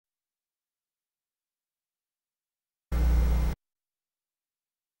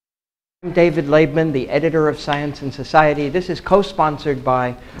I'm David Laibman, the editor of Science and Society. This is co-sponsored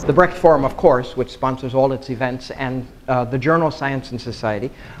by the Brecht Forum, of course, which sponsors all its events, and the journal Science and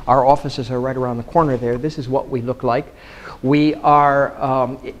Society. Our offices are right around the corner there. This is what we look like. We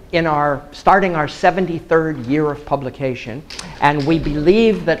are starting our 73rd year of publication, and we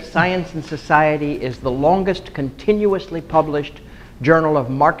believe that Science and Society is the longest continuously published journal of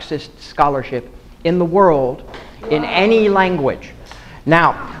Marxist scholarship in the world in any language.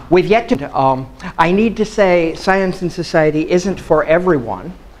 Now, we've yet to, I need to say Science and Society isn't for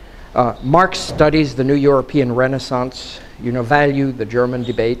everyone. Marx studies the new European Renaissance, value, the German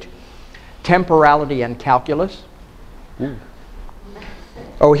debate, temporality and calculus. Ooh.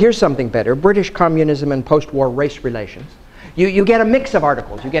 Oh, here's something better, British communism and post-war race relations. You get a mix of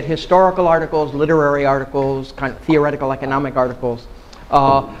articles. You get historical articles, literary articles, kind of theoretical economic articles.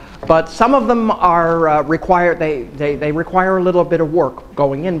 But some of them are they require a little bit of work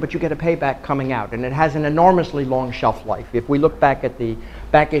going in, but you get a payback coming out. And it has an enormously long shelf life. If we look back at the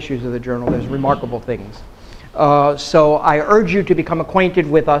back issues of the journal, there's remarkable things. So I urge you to become acquainted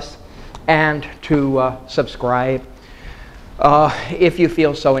with us and to subscribe if you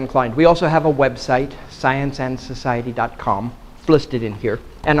feel so inclined. We also have a website, scienceandsociety.com. It's listed in here,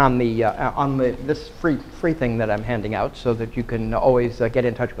 and on this free thing that I'm handing out, so that you can always get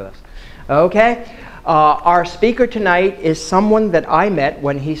in touch with us. Okay, our speaker tonight is someone that I met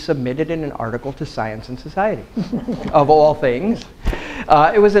when he submitted in an article to Science and Society, of all things.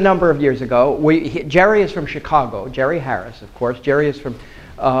 It was a number of years ago. Jerry is from Chicago. Jerry Harris, of course. Jerry is from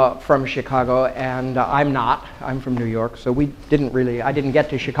Chicago, and I'm not. I'm from New York, so I didn't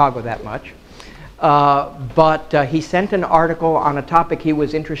get to Chicago that much. But he sent an article on a topic he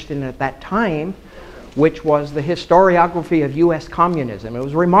was interested in at that time, which was the historiography of U.S. communism. It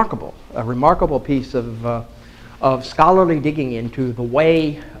was remarkable, a remarkable piece of scholarly digging into the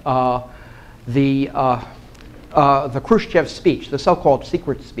way the Khrushchev speech, the so-called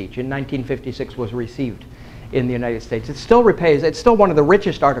secret speech in 1956, was received in the United States. It still repays. It's still one of the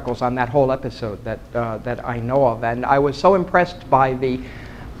richest articles on that whole episode that I know of, and I was so impressed by the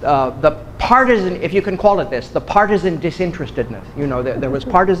partisan, if you can call it this, the partisan disinterestedness. There was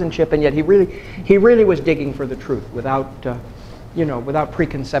partisanship, and yet he really was digging for the truth without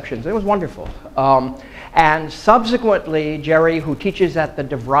preconceptions. It was wonderful. And subsequently, Jerry, who teaches at the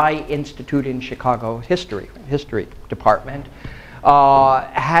Devry Institute in Chicago, history department,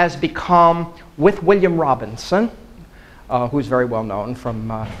 has become, with William Robinson, who's very well known from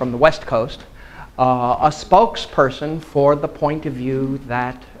the West Coast, a spokesperson for the point of view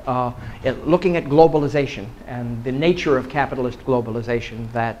that looking at globalization and the nature of capitalist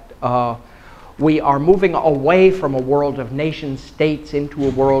globalization, that we are moving away from a world of nation states into a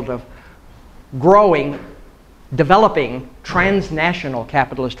world of growing, developing transnational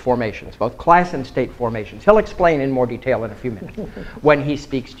capitalist formations, both class and state formations. He'll explain in more detail in a few minutes when he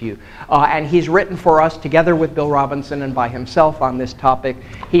speaks to you. And he's written for us together with Bill Robinson and by himself on this topic.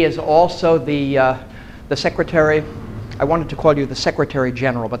 He is also the secretary. I wanted to call you the Secretary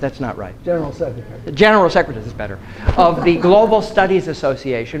General, but that's not right. General Secretary. The General Secretary is better. Of the Global Studies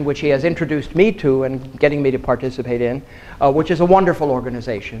Association, which he has introduced me to and getting me to participate in, which is a wonderful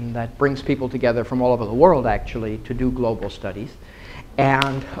organization that brings people together from all over the world, actually, to do global studies.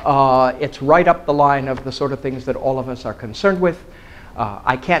 And it's right up the line of the sort of things that all of us are concerned with.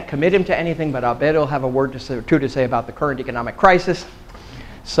 I can't commit him to anything, but I'll bet he'll have a word to say about the current economic crisis.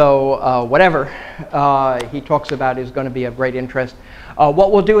 So whatever he talks about is going to be of great interest.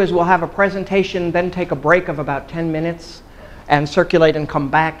 What we'll do is we'll have a presentation, then take a break of about 10 minutes, and circulate and come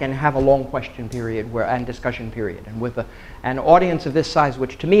back and have a long question period and discussion period. And with an audience of this size,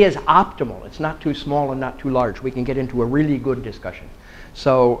 which to me is optimal, it's not too small and not too large, we can get into a really good discussion.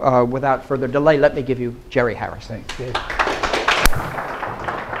 So without further delay, let me give you Jerry Harris. Thanks, Dave.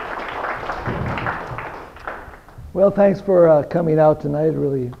 Well, thanks for coming out tonight. I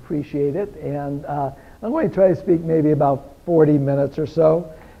really appreciate it. And I'm going to try to speak maybe about 40 minutes or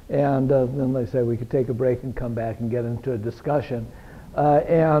so. And then, like I said, we could take a break and come back and get into a discussion. I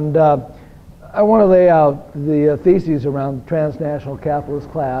want to lay out the theses around the transnational capitalist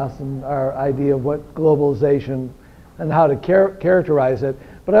class and our idea of what globalization and how to characterize it.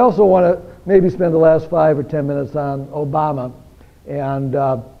 But I also want to maybe spend the last 5 or 10 minutes on Obama and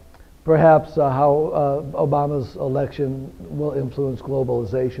perhaps how Obama's election will influence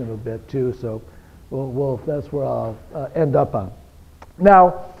globalization a bit too. So that's where I'll end up on.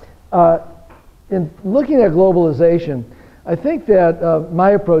 Now, in looking at globalization, I think that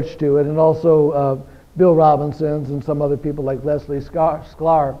my approach to it, and also Bill Robinson's and some other people like Leslie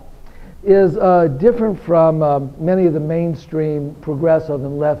Sklar, is different from many of the mainstream progressive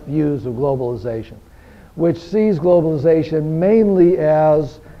and left views of globalization, which sees globalization mainly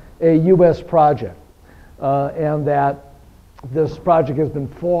as a U.S. project, and that this project has been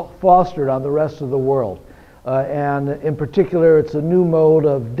fostered on the rest of the world. And in particular, it's a new mode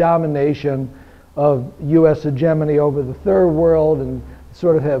of domination of U.S. hegemony over the third world, and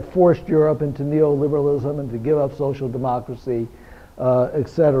sort of have forced Europe into neoliberalism and to give up social democracy, et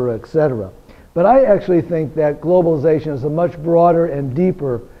cetera, et cetera. But I actually think that globalization is a much broader and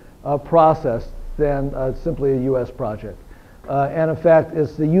deeper process than simply a U.S. project. And in fact,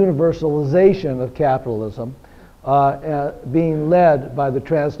 it's the universalization of capitalism being led by the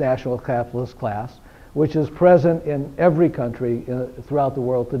transnational capitalist class, which is present in every country throughout the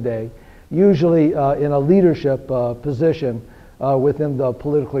world today, usually in a leadership position within the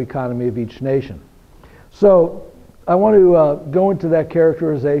political economy of each nation. So I want to go into that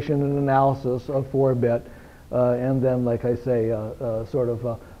characterization and analysis for a bit, and then, like I say, sort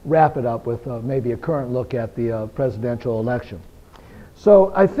of wrap it up with maybe a current look at the presidential election.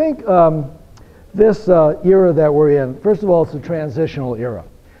 So I think this era that we're in, first of all, it's a transitional era.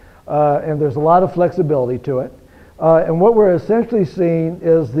 And there's a lot of flexibility to it. And what we're essentially seeing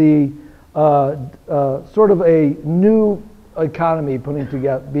is the sort of a new economy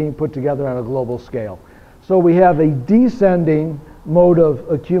being put together on a global scale. So we have a descending mode of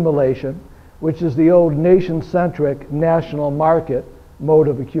accumulation, which is the old nation-centric national market mode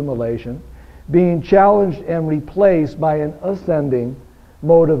of accumulation, being challenged and replaced by an ascending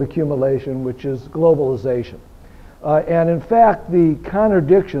mode of accumulation, which is globalization. And in fact, the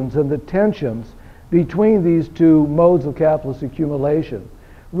contradictions and the tensions between these two modes of capitalist accumulation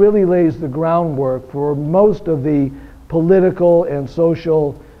really lays the groundwork for most of the political and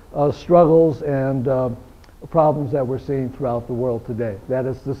social struggles and problems that we're seeing throughout the world today. That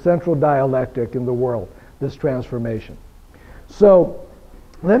is the central dialectic in the world, this transformation. So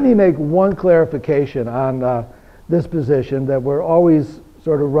let me make one clarification on this position, that we're always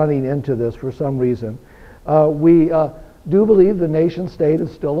sort of running into this for some reason. We do believe the nation state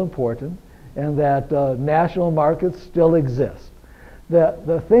is still important and that national markets still exist.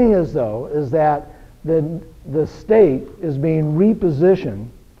 The thing is, though, is that the state is being repositioned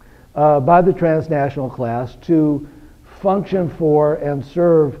by the transnational class to function for and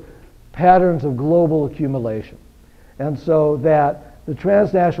serve patterns of global accumulation. And so that the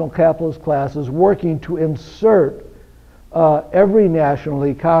transnational capitalist class is working to insert every national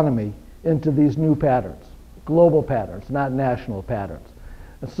economy into these new patterns, global patterns, not national patterns.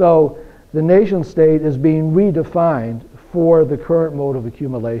 And so the nation state is being redefined for the current mode of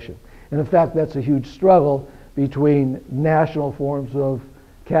accumulation. And in fact, that's a huge struggle between national forms of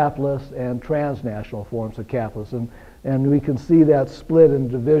capitalists and transnational forms of capitalism. And we can see that split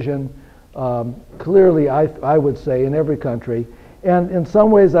and division clearly, I would say, in every country. And in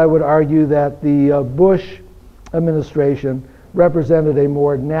some ways, I would argue that the Bush administration represented a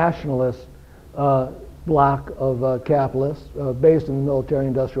more nationalist block of capitalists based in the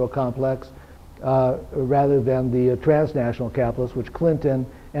military-industrial complex rather than the transnational capitalists, which Clinton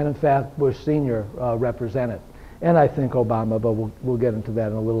and, in fact, Bush Sr. represented. And I think Obama, but we'll get into that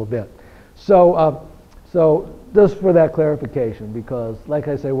in a little bit. So, so just for that clarification, because, like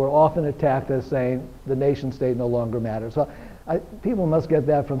I say, we're often attacked as saying the nation state no longer matters. So people must get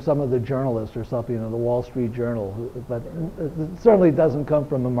that from some of the journalists or something in the Wall Street Journal, but it certainly doesn't come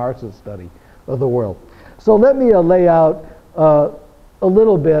from a Marxist study of the world. So let me lay out a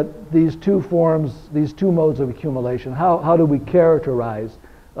little bit these two forms, these two modes of accumulation. How do we characterize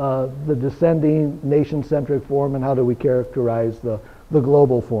the descending nation-centric form, and how do we characterize the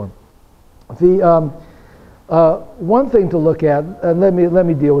global form? The one thing to look at, and let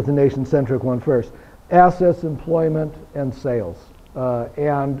me deal with the nation-centric one first: assets, employment, and sales.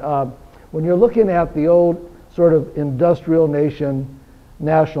 When you're looking at the old sort of industrial nation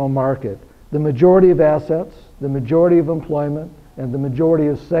national market, the majority of assets, the majority of employment, and the majority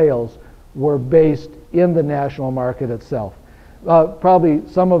of sales were based in the national market itself. Probably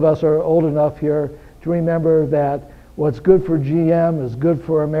some of us are old enough here to remember that what's good for GM is good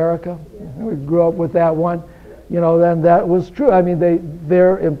for America. We grew up with that one. You know, then that was true. I mean,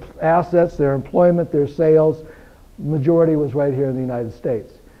 their assets, their employment, their sales, majority was right here in the United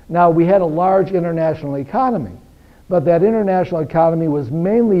States. Now, we had a large international economy, but that international economy was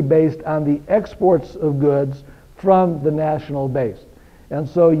mainly based on the exports of goods from the national base. And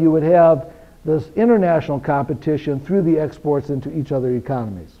so you would have this international competition through the exports into each other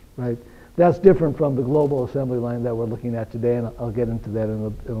economies, right? That's different from the global assembly line that we're looking at today, and I'll get into that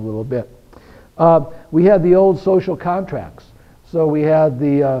in a little bit. We had the old social contracts. So we had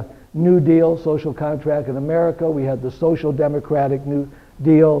the New Deal, social contract in America. We had the social democratic New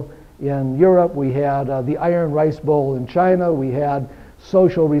Deal in Europe. We had the Iron Rice Bowl in China. We had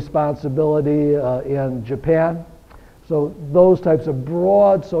social responsibility in Japan. So those types of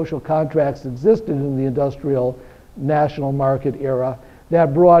broad social contracts existed in the industrial national market era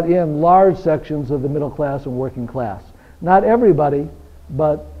that brought in large sections of the middle class and working class. Not everybody,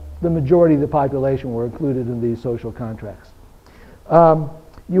 but the majority of the population were included in these social contracts.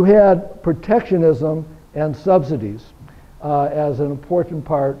 You had protectionism and subsidies as an important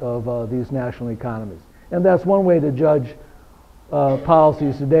part of these national economies. And that's one way to judge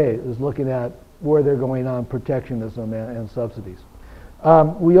policies today, is looking at where they're going on protectionism and subsidies.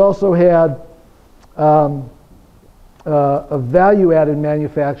 We also had a value-added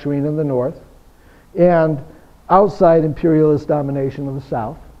manufacturing in the north and outside imperialist domination of the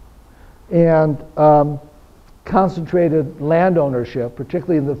south, and concentrated land ownership,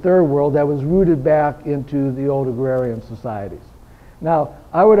 particularly in the third world, that was rooted back into the old agrarian societies. Now,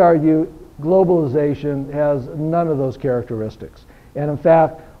 I would argue globalization has none of those characteristics. And in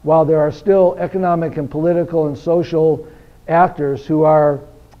fact, while there are still economic and political and social actors who are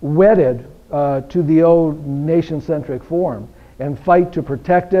wedded to the old nation-centric form and fight to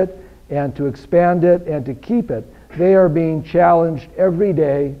protect it and to expand it and to keep it, they are being challenged every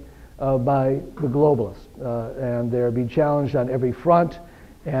day by the globalists. And they're being challenged on every front.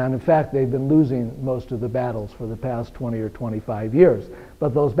 And in fact, they've been losing most of the battles for the past 20 or 25 years.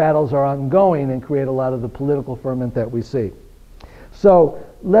 But those battles are ongoing and create a lot of the political ferment that we see. So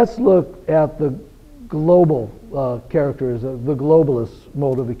let's look at the global characters of the globalist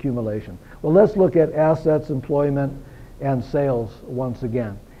mode of accumulation. Well, let's look at assets, employment, and sales once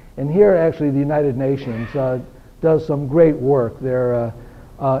again. And here, actually, the United Nations does some great work there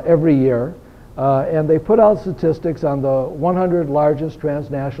every year. And they put out statistics on the 100 largest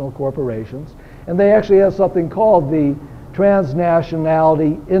transnational corporations. And they actually have something called the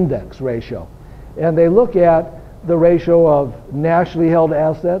transnationality index ratio. And they look at the ratio of nationally held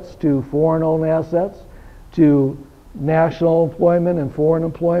assets to foreign-owned assets, to national employment and foreign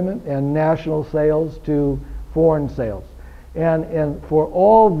employment, and national sales to foreign sales. And for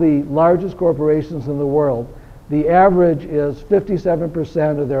all the largest corporations in the world, the average is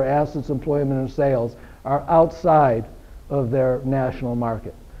 57% of their assets, employment, and sales are outside of their national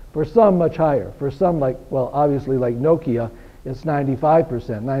market. For some, much higher. For some, like, well, obviously like Nokia, it's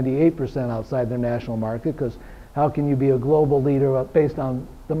 95%, 98% outside their national market, because how can you be a global leader based on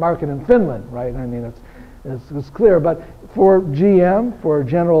the market in Finland, right? I mean, it's clear. But for GM, for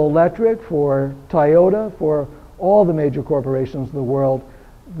General Electric, for Toyota, for all the major corporations in the world,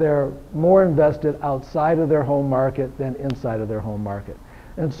 they're more invested outside of their home market than inside of their home market.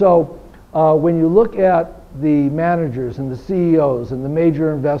 And so when you look at the managers and the CEOs and the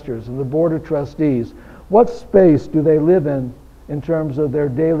major investors and the board of trustees, what space do they live in terms of their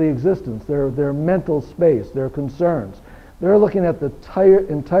daily existence, their mental space, their concerns? They're looking at the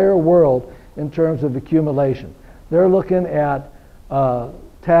entire world in terms of accumulation. They're looking at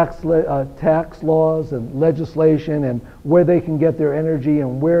tax laws and legislation and where they can get their energy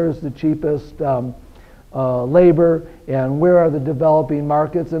and where is the cheapest labor and where are the developing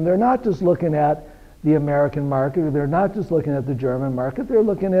markets. And they're not just looking at the American market, or they're not just looking at the German market, they're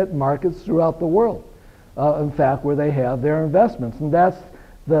looking at markets throughout the world, in fact, where they have their investments. And that's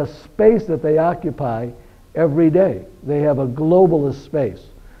the space that they occupy every day. They have a globalist space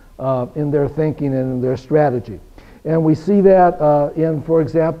in their thinking and in their strategy. And we see that in, for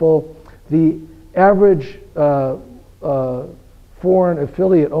example, the average foreign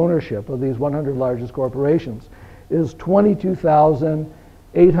affiliate ownership of these 100 largest corporations is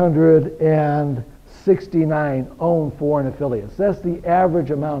 22,869 owned foreign affiliates. That's the average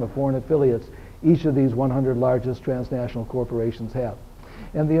amount of foreign affiliates each of these 100 largest transnational corporations have.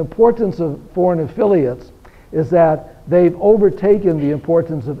 And the importance of foreign affiliates is that they've overtaken the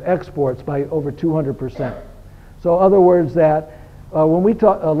importance of exports by over 200%. So in other words, that when we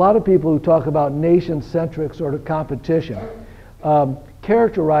talk, a lot of people who talk about nation-centric sort of competition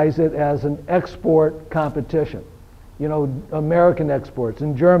characterize it as an export competition. You know, American exports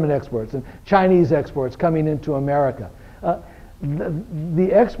and German exports and Chinese exports coming into America. The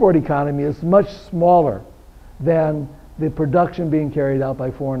export economy is much smaller than the production being carried out by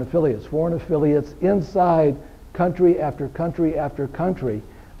foreign affiliates. Foreign affiliates inside country after country after country,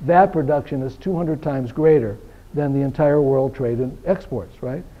 that production is 200 times greater than the entire world trade in exports,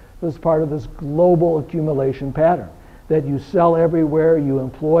 right? So it's part of this global accumulation pattern that you sell everywhere, you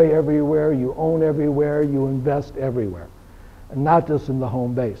employ everywhere, you own everywhere, you invest everywhere, and not just in the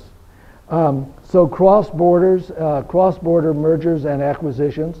home base. So cross-border mergers and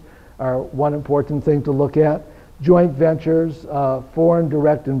acquisitions are one important thing to look at. Joint ventures, foreign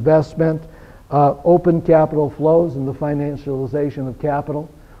direct investment, open capital flows and the financialization of capital.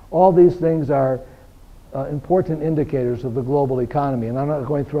 All these things are important indicators of the global economy. And I'm not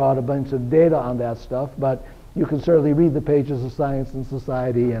going to throw out a bunch of data on that stuff, but you can certainly read the pages of Science and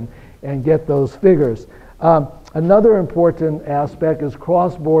Society and get those figures. Another important aspect is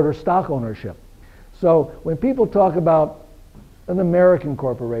cross-border stock ownership. So when people talk about an American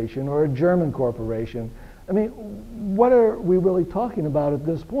corporation or a German corporation, I mean, what are we really talking about at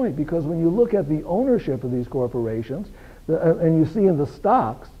this point? Because when you look at the ownership of these corporations, and you see in the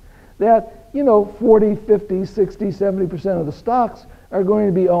stocks, that, you know, 40, 50, 60, 70% of the stocks are going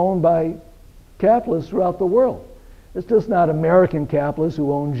to be owned by capitalists throughout the world. It's just not American capitalists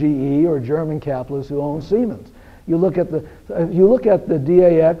who own GE or German capitalists who own Siemens. You look at the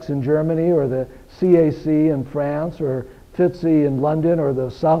DAX in Germany or the CAC in France or FTSE in London or the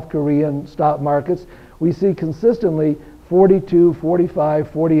South Korean stock markets, we see consistently 42,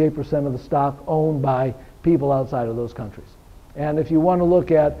 45, 48% of the stock owned by people outside of those countries. And if you want to look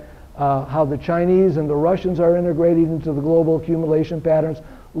at how the Chinese and the Russians are integrated into the global accumulation patterns,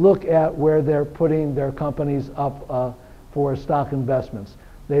 look at where they're putting their companies up for stock investments.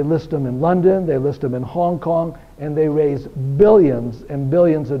 They list them in London, they list them in Hong Kong, and they raise billions and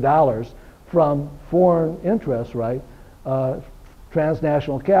billions of dollars from foreign interests, right?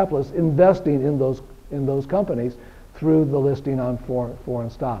 Transnational capitalists investing in those companies through the listing on foreign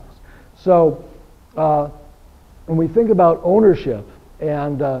stocks. So when we think about ownership,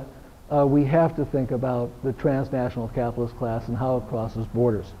 and we have to think about the transnational capitalist class and how it crosses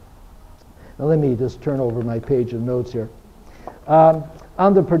borders. Now let me just turn over my page of notes here.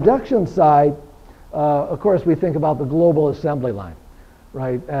 On the production side, of course, we think about the global assembly line,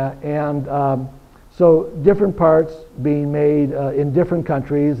 right? So different parts being made in different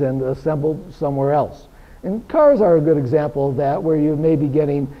countries and assembled somewhere else. And cars are a good example of that, where you may be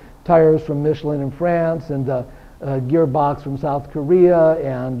getting tires from Michelin in France and a gearbox from South Korea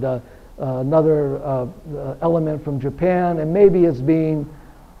and another element from Japan, and maybe it's being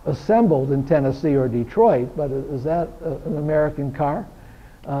assembled in Tennessee or Detroit, but is that an American car?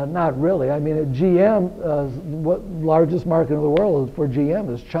 Not really. I mean, at GM, what largest market in the world for GM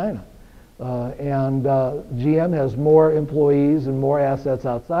is China. And GM has more employees and more assets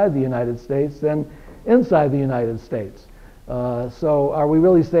outside the United States than inside the United States. So are we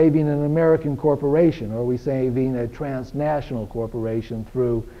really saving an American corporation, or are we saving a transnational corporation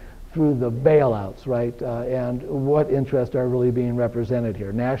through the bailouts, right? And what interests are really being represented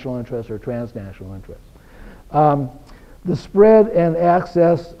here, national interests or transnational interests? The spread and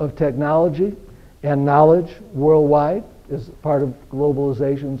access of technology and knowledge worldwide is part of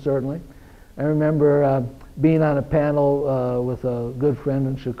globalization, certainly. I remember being on a panel with a good friend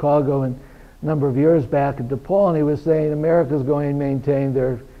in Chicago and a number of years back at DePaul, and he was saying America's going to maintain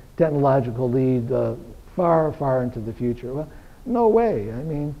their technological lead far, far into the future. Well, no way. I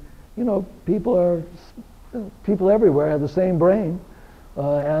mean, you know, people everywhere have the same brain,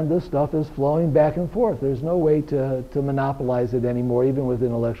 and this stuff is flowing back and forth. There's no way to monopolize it anymore, even with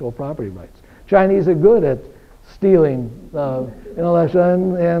intellectual property rights. Chinese are good at stealing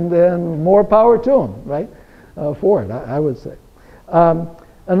intellectual, and more power to them, right? For it, I would say.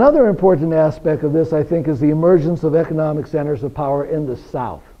 Another important aspect of this, I think, is the emergence of economic centers of power in the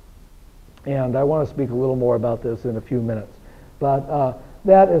South. And I want to speak a little more about this in a few minutes. But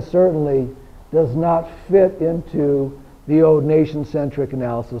that is certainly does not fit into the old nation-centric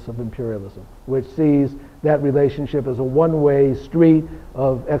analysis of imperialism, which sees that relationship as a one-way street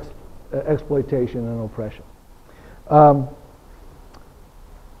of exploitation and oppression. On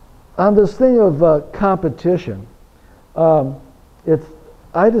this thing of competition,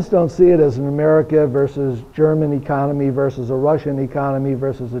 I just don't see it as an America versus German economy versus a Russian economy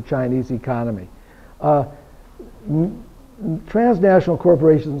versus a Chinese economy. Transnational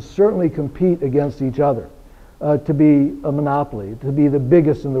corporations certainly compete against each other to be a monopoly, to be the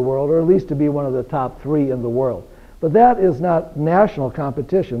biggest in the world, or at least to be one of the top 3 in the world. But that is not national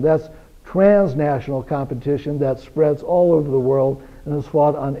competition. That's transnational competition that spreads all over the world and is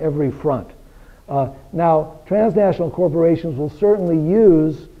fought on every front. Now, transnational corporations will certainly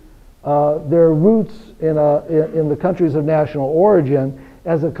use their roots in the countries of national origin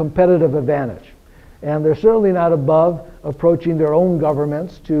as a competitive advantage. And they're certainly not above approaching their own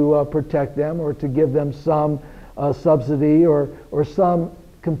governments to protect them or to give them some subsidy or some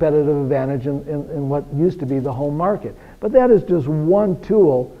competitive advantage in what used to be the home market. But that is just one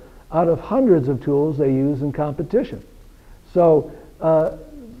tool out of hundreds of tools they use in competition. So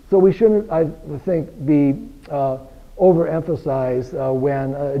we shouldn't, I think, be overemphasize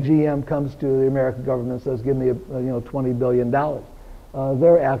when GM comes to the American government and says, give me $20 billion.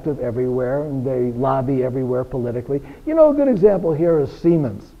 They're active everywhere, and they lobby everywhere politically. You know, a good example here is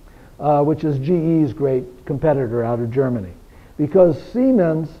Siemens, which is GE's great competitor out of Germany. Because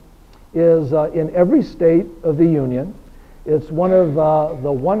Siemens is in every state of the Union. It's one of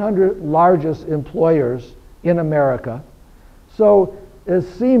the 100 largest employers in America. So is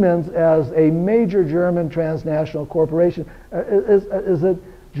Siemens, as a major German transnational corporation, is it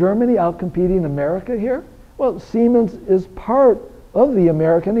Germany outcompeting America here? Well, Siemens is part of the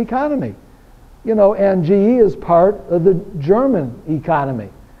American economy, you know, and GE is part of the German economy,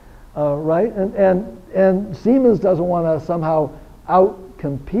 right? And Siemens doesn't want to somehow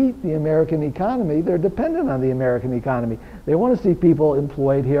outcompete the American economy. They're dependent on the American economy. They want to see people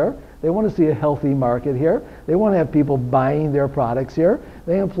employed here. They want to see a healthy market here. They want to have people buying their products here.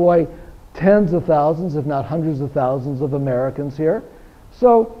 They employ tens of thousands, if not hundreds of thousands of Americans here.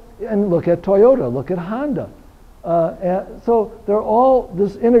 So, and look at Toyota, look at Honda. So they're all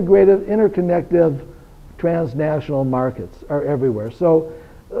this integrated, interconnected transnational markets are everywhere. So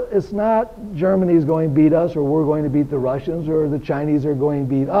it's not Germany's going to beat us, or we're going to beat the Russians, or the Chinese are going to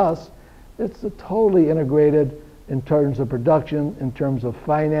beat us. It's a totally integrated in terms of production, in terms of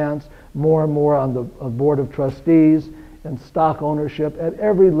finance, more and more on the board of trustees and stock ownership. At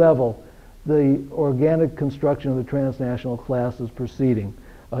every level, the organic construction of the transnational class is proceeding,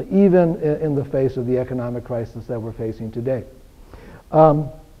 even in the face of the economic crisis that we're facing today.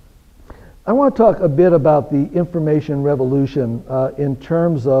 I want to talk a bit about the information revolution in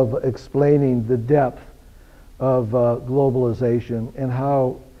terms of explaining the depth of globalization, and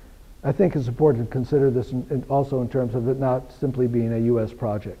how I think it's important to consider this also in terms of it not simply being a U.S.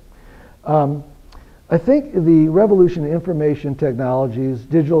 project. I think the revolution in information technologies,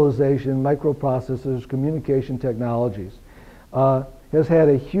 digitalization, microprocessors, communication technologies has had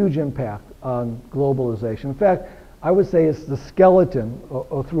a huge impact on globalization. In fact, I would say it's the skeleton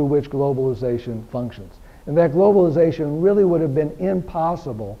through which globalization functions. And that globalization really would have been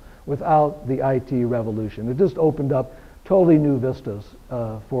impossible without the IT revolution. It just opened up totally new vistas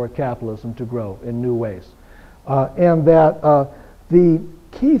for capitalism to grow in new ways. And that the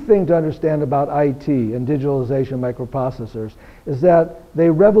key thing to understand about IT and digitalization microprocessors is that they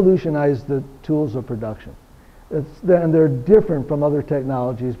revolutionize the tools of production. And they're different from other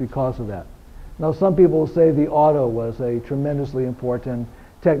technologies because of that. Now, some people will say the auto was a tremendously important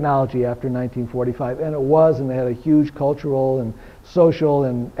technology after 1945, and it was, and they had a huge cultural and social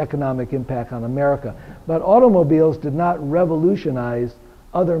and economic impact on America. But automobiles did not revolutionize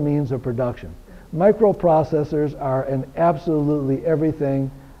other means of production. Microprocessors are in absolutely everything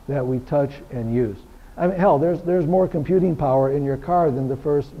that we touch and use. I mean, hell, there's more computing power in your car than the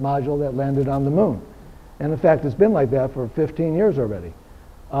first module that landed on the moon. And in fact, it's been like that for 15 years already.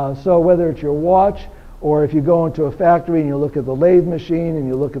 So whether it's your watch, or if you go into a factory and you look at the lathe machine and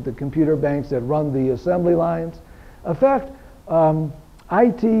you look at the computer banks that run the assembly lines. In fact,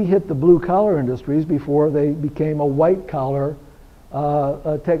 IT hit the blue-collar industries before they became a white-collar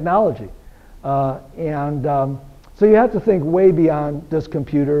technology. So you have to think way beyond just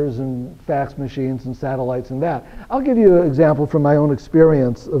computers and fax machines and satellites and that. I'll give you an example from my own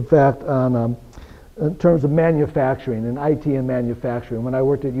experience, in fact, on in terms of manufacturing and IT and manufacturing, when I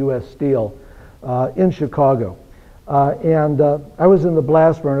worked at U.S. Steel in Chicago. I was in the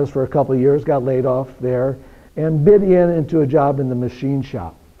blast furnace for a couple of years, got laid off there, and bid into a job in the machine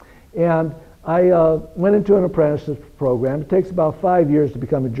shop. And I went into an apprenticeship program. It takes about 5 years to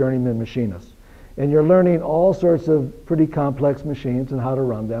become a journeyman machinist. And you're learning all sorts of pretty complex machines and how to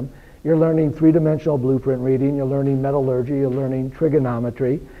run them. You're learning three-dimensional blueprint reading, you're learning metallurgy, you're learning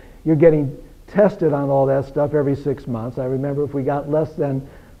trigonometry. You're getting tested on all that stuff every 6 months. I remember if we got less than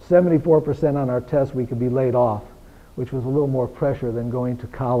 74% on our test, we could be laid off, which was a little more pressure than going to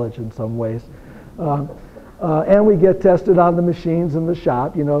college in some ways. And we get tested on the machines in the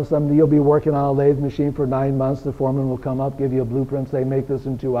shop. You know, you'll be working on a lathe machine for 9 months. The foreman will come up, give you a blueprint, say, make this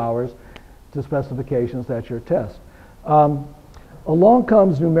in 2 hours to specifications. That's your test. Along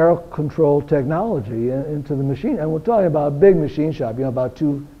comes numerical control technology into the machine. And we're talking about a big machine shop, you know, about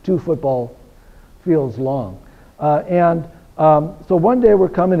two football fields long. So one day we're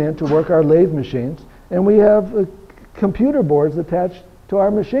coming in to work our lathe machines, and we have computer boards attached to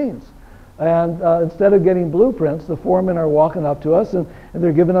our machines. And instead of getting blueprints, the foremen are walking up to us, and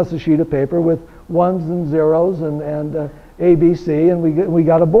they're giving us a sheet of paper with ones and zeros and ABC, and we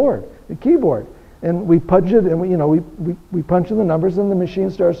got a board, a keyboard. And we punch it, and we punch in the numbers, and the machine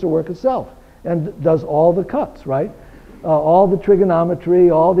starts to work itself and does all the cuts, right? All the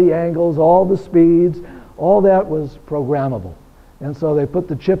trigonometry, all the angles, all the speeds, All that was programmable. And so they put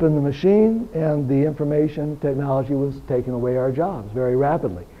the chip in the machine, and the information technology was taking away our jobs very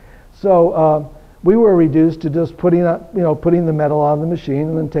rapidly. So we were reduced to just putting the metal on the machine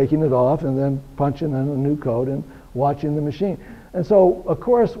and then taking it off and then punching in a new code and watching the machine. And so, of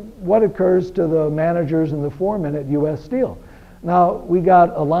course, what occurs to the managers and the foremen at U.S. Steel? Now, we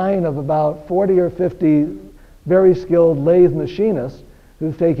got a line of about 40 or 50 very skilled lathe machinists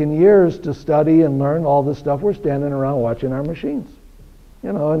who've taken years to study and learn all this stuff. We're standing around watching our machines.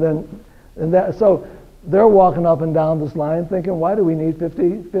 So they're walking up and down this line thinking, why do we need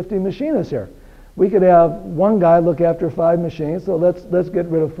 50 machinists here? We could have one guy look after 5 machines, so let's get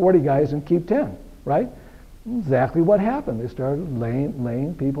rid of 40 guys and keep 10, right? Exactly what happened. They started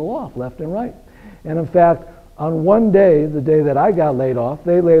laying people off left and right. And in fact, on one day, the day that I got laid off,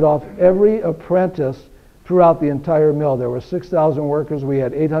 they laid off every apprentice throughout the entire mill. There were 6,000 workers. We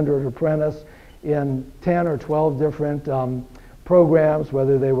had 800 apprentices in 10 or 12 different programs,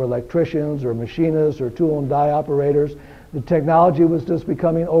 whether they were electricians or machinists or tool and die operators. The technology was just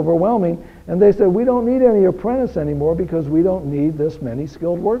becoming overwhelming, and they said, we don't need any apprentices anymore because we don't need this many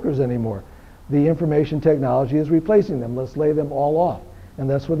skilled workers anymore. The information technology is replacing them. Let's lay them all off. And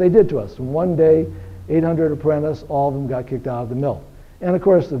that's what they did to us. In one day, 800 apprentices, all of them got kicked out of the mill. And of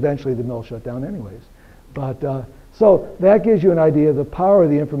course, eventually the mill shut down anyways. But so that gives you an idea of the power of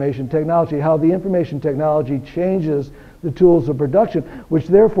the information technology, how the information technology changes the tools of production, which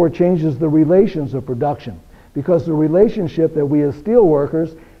therefore changes the relations of production. Because the relationship that we as steel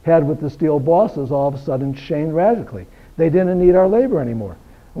workers had with the steel bosses all of a sudden changed radically. They didn't need our labor anymore.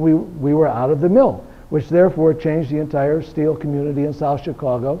 We were out of the mill, which therefore changed the entire steel community in South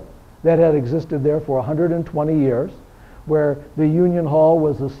Chicago that had existed there for 120 years, where the Union Hall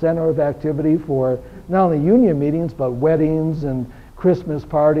was the center of activity for not only union meetings, but weddings and Christmas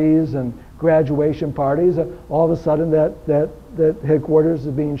parties and graduation parties. All of a sudden that headquarters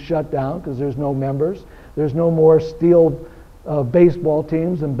is being shut down because there's no members. There's no more steel baseball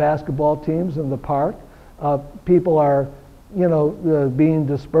teams and basketball teams in the park. People are being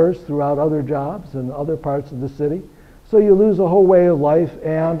dispersed throughout other jobs and other parts of the city. So you lose a whole way of life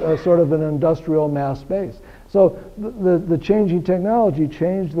and a sort of an industrial mass space. So the changing technology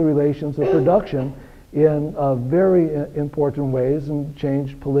changed the relations of production in very important ways and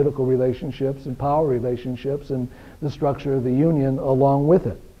changed political relationships and power relationships and the structure of the union along with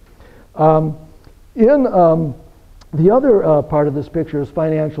it. The other part of this picture is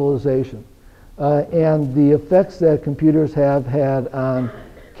financialization. And the effects that computers have had on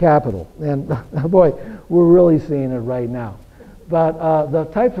capital. And boy, we're really seeing it right now. But the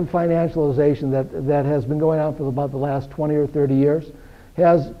type of financialization that has been going on for about the last 20 or 30 years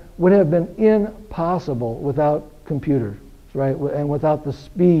would have been impossible without computers, right? And without the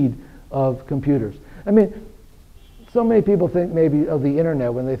speed of computers. I mean, so many people think maybe of the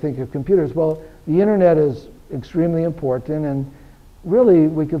internet when they think of computers. Well, the internet is extremely important, and really,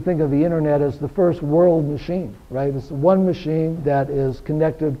 we can think of the internet as the first world machine, right? It's one machine that is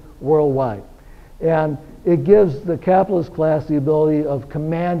connected worldwide. And it gives the capitalist class the ability of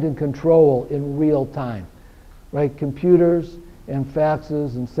command and control in real time, right? Computers and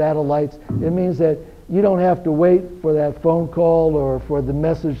faxes and satellites. It means that you don't have to wait for that phone call or for the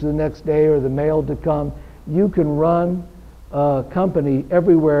message the next day or the mail to come. You can run a company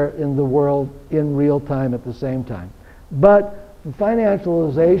everywhere in the world in real time at the same time. But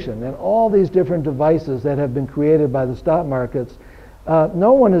financialization and all these different devices that have been created by the stock markets,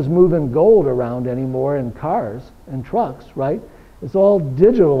 no one is moving gold around anymore in cars and trucks, right? It's all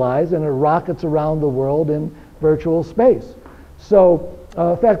digitalized and it rockets around the world in virtual space. So,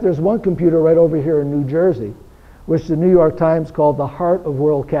 in fact, there's one computer right over here in New Jersey, which the New York Times called the heart of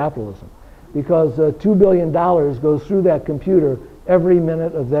world capitalism, because $2 billion goes through that computer every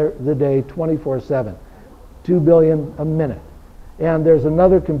minute of the day, 24/7. 2 billion a minute. And there's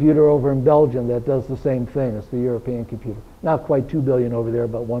another computer over in Belgium that does the same thing. It's the European computer. Not quite 2 billion over there,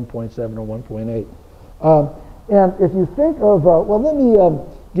 but 1.7 or 1.8. And if you think of, well, let me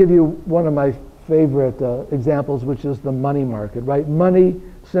give you one of my favorite examples, which is the money market, right? Money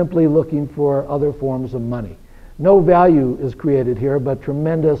simply looking for other forms of money. No value is created here, but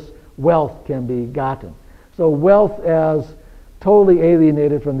tremendous wealth can be gotten. So wealth as totally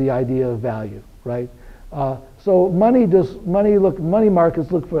alienated from the idea of value, right? So money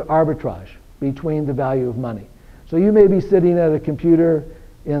markets look for arbitrage between the value of money. So you may be sitting at a computer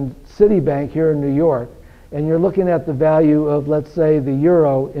in Citibank here in New York, and you're looking at the value of, let's say, the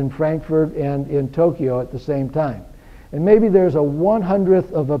euro in Frankfurt and in Tokyo at the same time. And maybe there's a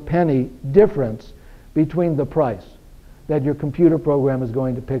 1/100th of a penny difference between the price that your computer program is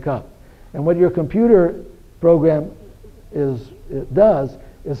going to pick up. And what your computer program it does,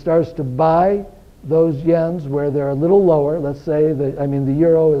 it starts to buy those yens where they're a little lower. Let's say, the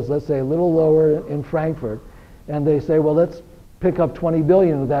euro is, let's say, a little lower in Frankfurt. And they say, well, let's pick up 20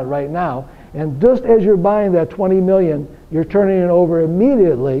 billion of that right now. And just as you're buying that 20 million, you're turning it over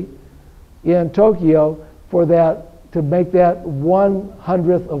immediately in Tokyo for that, to make that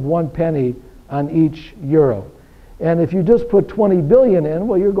 1/100th of 1 penny on each euro. And if you just put 20 billion in,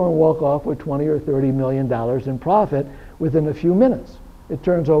 well, you're going to walk off with 20 or 30 million dollars in profit within a few minutes. It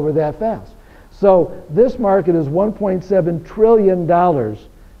turns over that fast. So this market is $1.7 trillion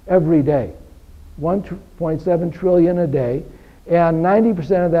every day. 1.7 trillion a day, and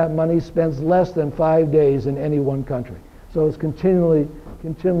 90% of that money spends less than 5 days in any one country. So it's continually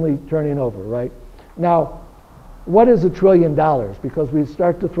turning over, right? Now, what is $1 trillion? Because we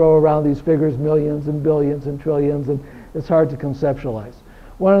start to throw around these figures, millions and billions and trillions, and it's hard to conceptualize.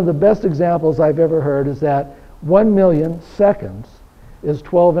 One of the best examples I've ever heard is that 1 million seconds is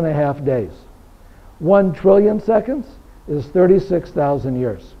 12.5 days. 1 trillion seconds is 36,000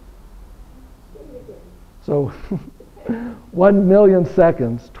 years. So 1 million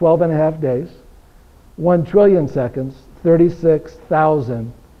seconds, 12.5 days. 1 trillion seconds,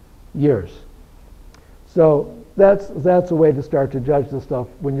 36,000 years. So that's a way to start to judge the stuff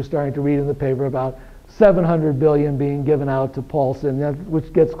when you're starting to read in the paper about 700 billion being given out to Paulson,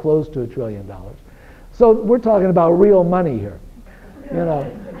 which gets close to $1 trillion. So we're talking about real money here, you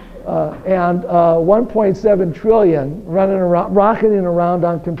know. And 1.7 trillion running around, rocketing around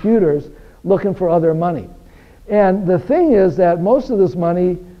on computers looking for other money. And the thing is that most of this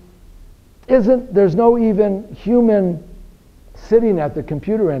money there's no even human sitting at the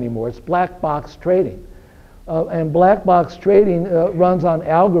computer anymore. It's black box trading. And black box trading runs on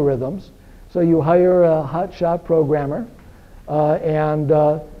algorithms. So you hire a hotshot programmer and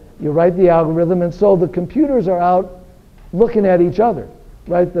you write the algorithm, and so the computers are out looking at each other,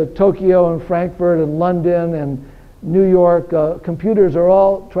 right? The Tokyo and Frankfurt and London and New York computers are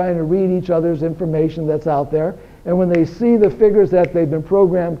all trying to read each other's information that's out there. And when they see the figures that they've been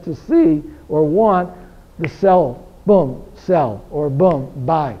programmed to see or want, the sell, boom, sell, or boom,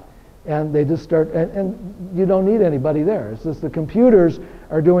 buy. And they just start, and you don't need anybody there. It's just the computers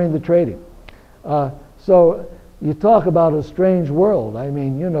are doing the trading. So you talk about a strange world. I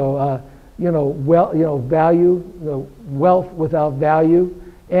mean, value, wealth without value,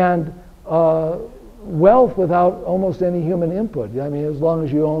 and wealth without almost any human input. I mean, as long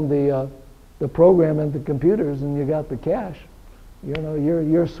as you own the program and the computers and you got the cash,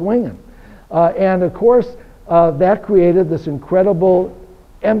 you're swinging. And of course, that created this incredible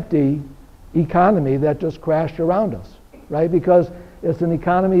empty economy that just crashed around us, right? Because it's an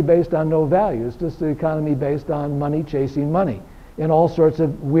economy based on no value. It's just an economy based on money chasing money in all sorts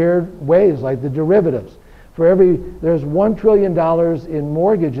of weird ways, like the derivatives. There's $1 trillion in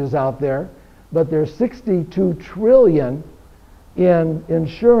mortgages out there, but there's 62 trillion in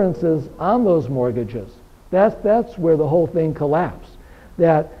insurances on those mortgages. That's where the whole thing collapsed.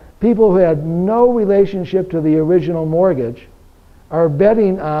 That people who had no relationship to the original mortgage are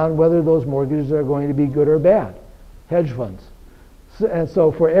betting on whether those mortgages are going to be good or bad. Hedge funds. And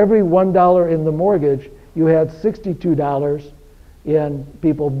so for every $1 in the mortgage, you had $62 in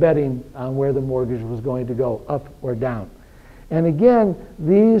people betting on where the mortgage was going to go, up or down. And again,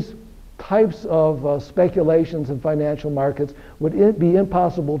 these types of speculations in financial markets would be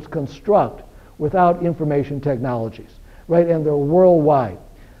impossible to construct without information technologies, right? And they're worldwide.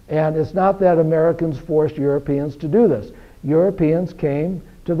 And it's not that Americans forced Europeans to do this. Europeans came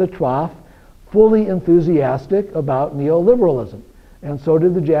to the trough fully enthusiastic about neoliberalism. And so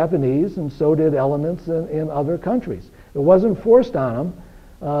did the Japanese, and so did elements in other countries. It wasn't forced on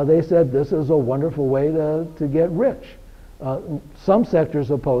them. They said this is a wonderful way to get rich. Some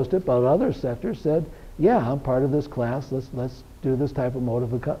sectors opposed it, but other sectors said, yeah, I'm part of this class. Let's do this type of mode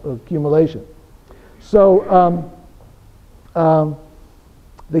of accumulation. So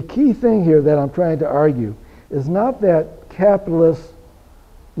the key thing here that I'm trying to argue is not that capitalist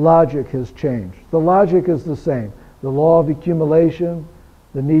logic has changed. The logic is the same. The law of accumulation,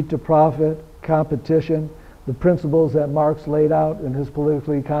 the need to profit, competition, the principles that Marx laid out in his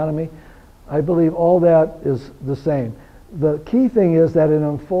political economy, I believe all that is the same. The key thing is that it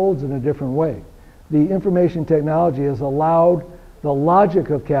unfolds in a different way. The information technology has allowed the logic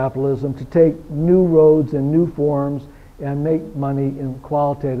of capitalism to take new roads and new forms and make money in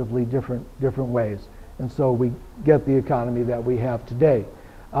qualitatively different ways. And so we get the economy that we have today.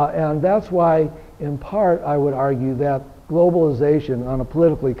 And that's why, in part, I would argue that globalization on a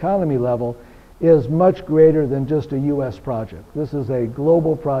political economy level is much greater than just a U.S. project. This is a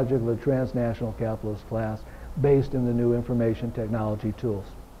global project of the transnational capitalist class based in the new information technology tools.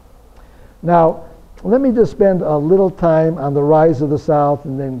 Now, let me just spend a little time on the rise of the South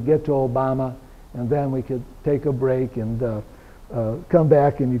and then get to Obama, and then we could take a break and come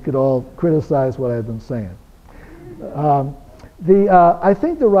back and you could all criticize what I've been saying. I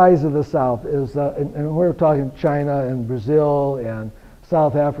think the rise of the South is, and we're talking China and Brazil and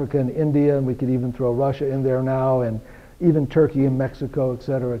South Africa and India, and we could even throw Russia in there now, and even Turkey and Mexico, et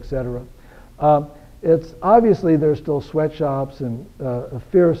cetera, et cetera. It's obviously there's still sweatshops and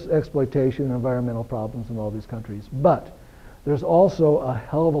fierce exploitation and environmental problems in all these countries, but there's also a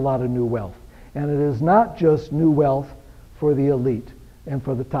hell of a lot of new wealth. And it is not just new wealth for the elite and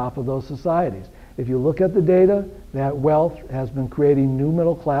for the top of those societies. If you look at the data, that wealth has been creating new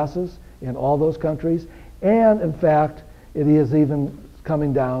middle classes in all those countries, and in fact, it is even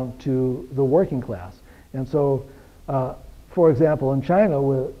coming down to the working class. And so, for example, in China,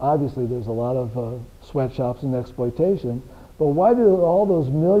 where obviously there's a lot of sweatshops and exploitation, but why do all those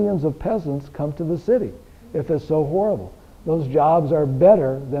millions of peasants come to the city if it's so horrible? Those jobs are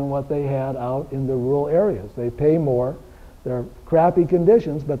better than what they had out in the rural areas. They pay more. They're crappy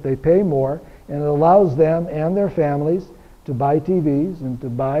conditions, but they pay more, and it allows them and their families to buy TVs and to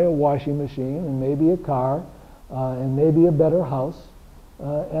buy a washing machine and maybe a car and maybe a better house.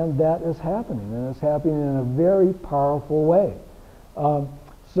 And that is happening, and it's happening in a very powerful way.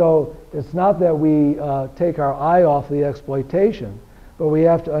 So it's not that we take our eye off the exploitation, but we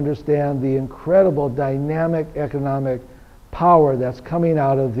have to understand the incredible dynamic economic power that's coming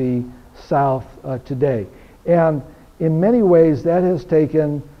out of the South today. And in many ways, that has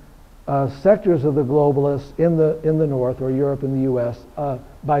taken sectors of the globalists in the North, or Europe and the US,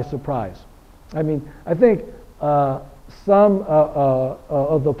 by surprise. I mean, I think some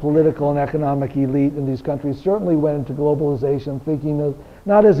of the political and economic elite in these countries certainly went into globalization thinking of,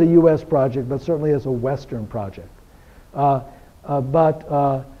 not as a US project, but certainly as a Western project. Look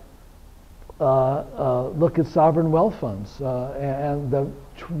at sovereign wealth funds and the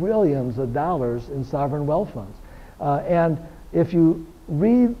trillions of dollars in sovereign wealth funds. And if you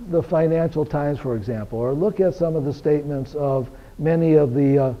read the Financial Times, for example, or look at some of the statements of many of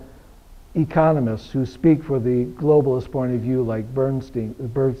the economists who speak for the globalist point of view, like Bernstein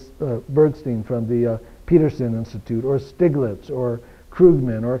from the Peterson Institute, or Stiglitz, or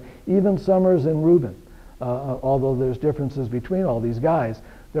Krugman, or even Summers and Rubin, although there's differences between all these guys,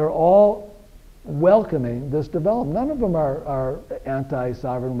 they're all welcoming this development. None of them are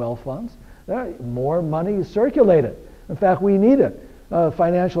anti-sovereign wealth funds. More money is circulated. In fact, we need it.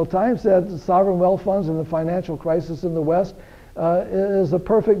 Financial Times said sovereign wealth funds in the financial crisis in the West is a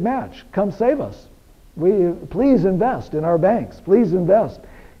perfect match. Come save us. Please invest in our banks. Please invest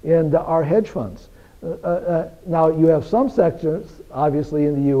in our hedge funds. Now, you have some sectors, obviously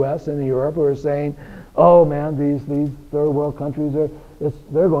in the U.S. and in Europe, who are saying, oh man, these third world countries,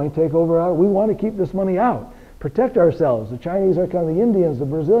 they're going to take over. We want to keep this money out. Protect ourselves. The Chinese are coming. The Indians, the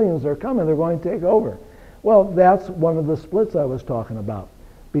Brazilians are coming. They're going to take over. Well, that's one of the splits I was talking about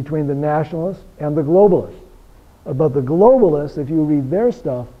between the nationalists and the globalists. But the globalists, if you read their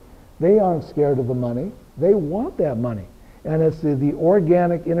stuff, they aren't scared of the money. They want that money. And it's the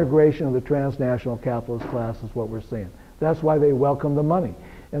organic integration of the transnational capitalist class is what we're seeing. That's why they welcome the money.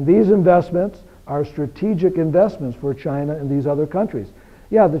 And these investments are strategic investments for China and these other countries.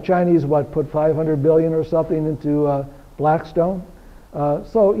 Yeah, the Chinese, put 500 billion or something into Blackstone?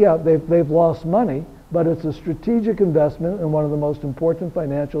 So yeah, they've lost money, but it's a strategic investment in one of the most important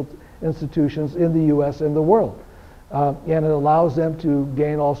financial institutions in the U.S. and the world. And it allows them to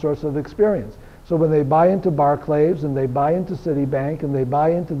gain all sorts of experience. So when they buy into Barclays and they buy into Citibank and they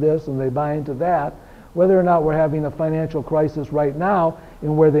buy into this and they buy into that, whether or not we're having a financial crisis right now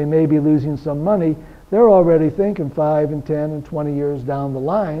and where they may be losing some money, they're already thinking 5 and 10 and 20 years down the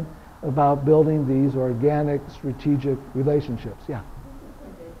line about building these organic strategic relationships. Yeah?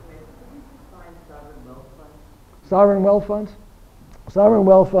 Sovereign wealth funds? Sovereign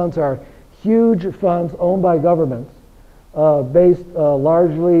wealth funds are huge funds owned by governments based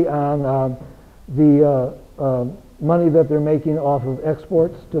largely on the money that they're making off of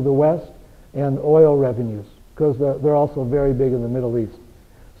exports to the West and oil revenues, because they're also very big in the Middle East.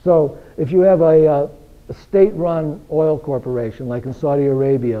 So if you have a state-run oil corporation like in Saudi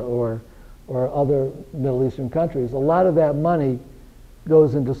Arabia or other Middle Eastern countries, a lot of that money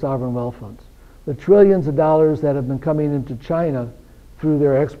goes into sovereign wealth funds. The trillions of dollars that have been coming into China through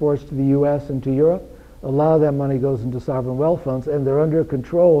their exports to the U.S. and to Europe, a lot of that money goes into sovereign wealth funds, and they're under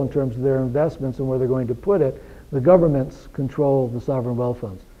control in terms of their investments and where they're going to put it. The governments control the sovereign wealth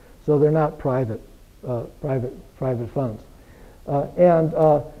funds. So they're not private funds. And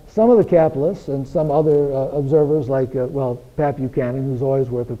some of the capitalists and some other observers like, well, Pat Buchanan, who's always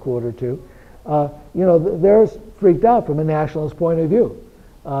worth a quote or two, you know, they're freaked out from a nationalist point of view.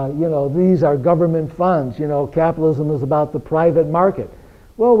 You know, these are government funds. You know, capitalism is about the private market.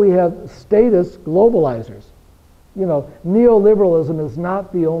 Well, we have statist globalizers. You know, neoliberalism is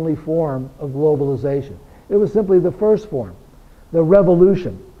not the only form of globalization. It was simply the first form, the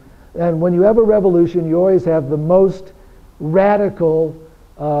revolution. And when you have a revolution, you always have the most radical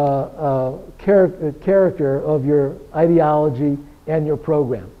character of your ideology and your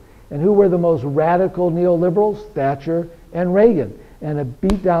program. And who were the most radical neoliberals? Thatcher and Reagan. And it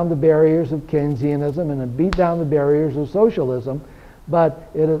beat down the barriers of Keynesianism and it beat down the barriers of socialism.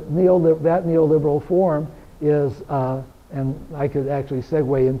 But that neoliberal form is, and I could actually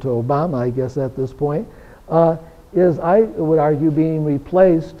segue into Obama, I guess, at this point, is, I would argue, being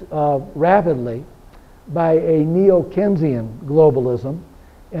replaced rapidly by a neo-Keynesian globalism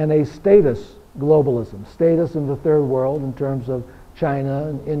and a statist globalism. Statist in the third world in terms of China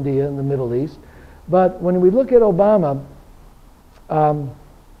and India and the Middle East. But when we look at Obama, let me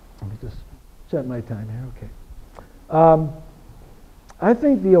just set my time here, okay. I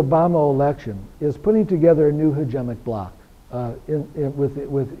think the Obama election is putting together a new hegemonic bloc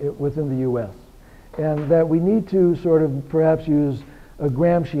within the U.S. And that we need to sort of perhaps use a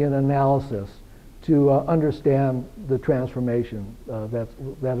Gramscian analysis to understand the transformation that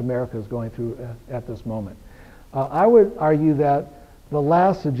America is going through at this moment. I would argue that the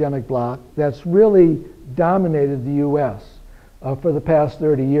last hegemonic bloc that's really dominated the U.S. For the past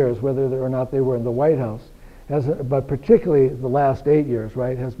 30 years, whether or not they were in the White House, but particularly the last 8 years,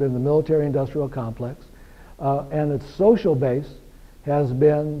 right, has been the military-industrial complex, and its social base has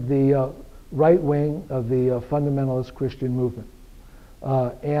been the right wing of the fundamentalist Christian movement.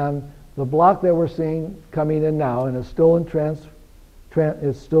 And the bloc that we're seeing coming in now, and is still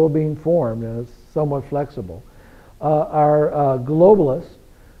it's still being formed, and it's somewhat flexible, are globalists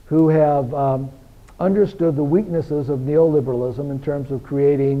who have understood the weaknesses of neoliberalism in terms of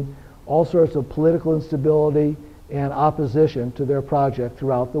creating all sorts of political instability and opposition to their project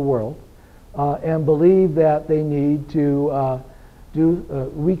throughout the world, and believe that they need to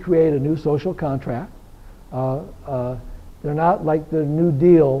recreate a new social contract. They're not like the New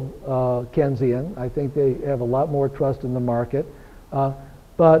Deal Keynesian. I think they have a lot more trust in the market.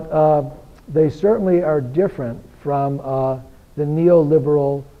 But they certainly are different from the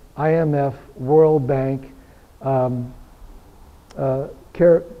neoliberal IMF, World Bank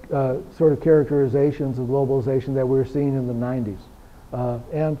sort of characterizations of globalization that we were seeing in the 90s.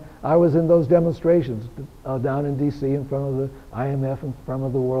 And I was in those demonstrations down in DC in front of the IMF, in front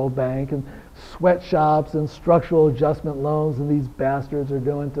of the World Bank, and sweatshops and structural adjustment loans and these bastards are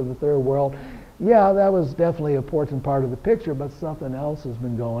doing to the third world. Yeah, that was definitely an important part of the picture, but something else has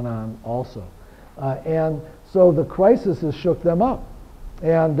been going on also. And so the crisis has shook them up.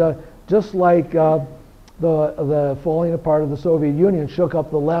 And just like the falling apart of the Soviet Union shook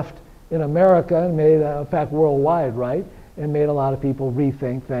up the left in America and made, in fact, worldwide, right? And made a lot of people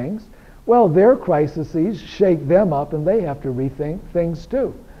rethink things. Well, their crises shake them up and they have to rethink things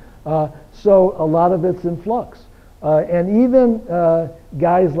too. So a lot of it's in flux. And even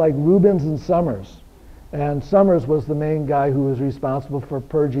guys like Rubens and Summers, and Summers was the main guy who was responsible for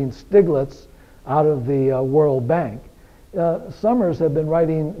purging Stiglitz out of the World Bank. Summers had been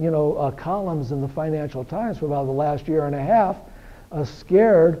writing, columns in the Financial Times for about the last year and a half,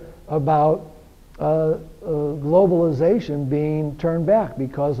 scared about globalization being turned back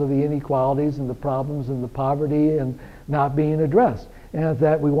because of the inequalities and the problems and the poverty and not being addressed. And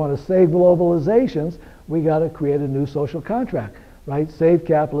that we want to save globalizations, we got to create a new social contract, right? Save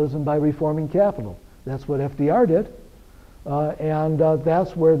capitalism by reforming capital. That's what FDR did. And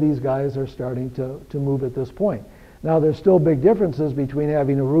that's where these guys are starting to move at this point. Now, there's still big differences between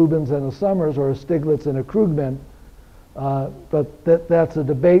having a Rubens and a Summers or a Stiglitz and a Krugman, but that's a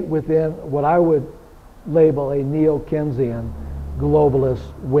debate within what I would label a neo-Keynesian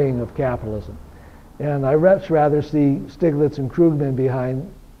globalist wing of capitalism. And I much rather see Stiglitz and Krugman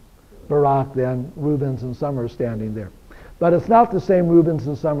behind Barack than Rubens and Summers standing there. But it's not the same Rubens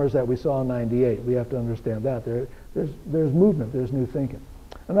and Summers that we saw in '98. We have to understand that. There's movement, there's new thinking.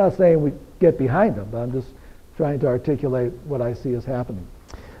 I'm not saying we get behind them, but I'm just trying to articulate what I see as happening.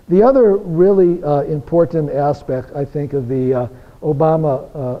 The other really important aspect, I think, of the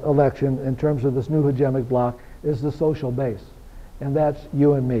Obama election in terms of this new hegemonic bloc is the social base, and that's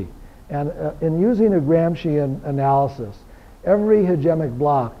you and me. And in using a Gramscian analysis, every hegemonic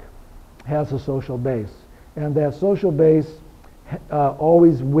bloc has a social base, and that social base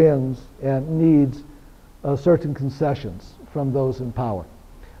always wins and needs certain concessions from those in power.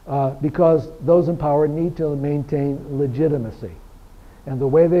 Because those in power need to maintain legitimacy. And the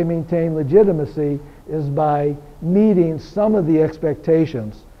way they maintain legitimacy is by meeting some of the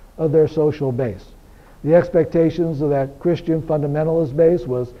expectations of their social base. The expectations of that Christian fundamentalist base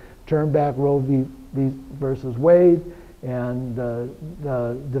was turn back Roe v. versus Wade and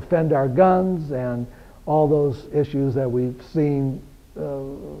defend our guns and all those issues that we've seen,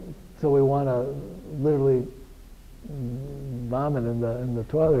 so we want to literally vomit in the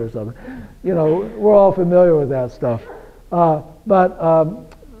toilet or something. You know, we're all familiar with that stuff.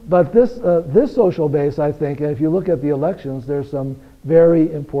 But this social base, I think, and if you look at the elections, there's some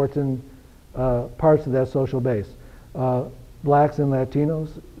very important parts of that social base. Blacks and Latinos,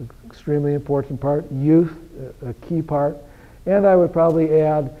 extremely important part. Youth, a key part. And I would probably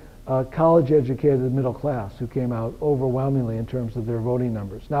add college-educated middle class who came out overwhelmingly in terms of their voting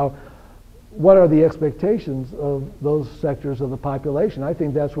numbers. Now, what are the expectations of those sectors of the population? I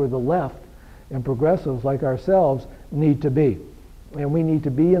think that's where the left and progressives like ourselves need to be. And we need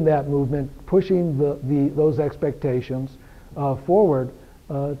to be in that movement, pushing those expectations forward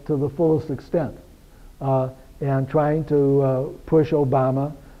to the fullest extent, and trying to push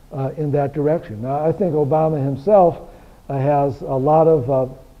Obama in that direction. Now, I think Obama himself has a lot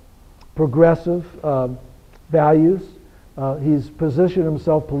of progressive values. He's positioned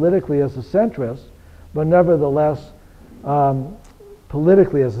himself politically as a centrist, but nevertheless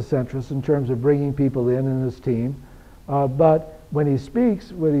politically as a centrist in terms of bringing people in his team. But when he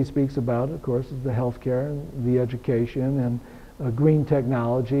speaks, what he speaks about, of course, is the healthcare and the education and green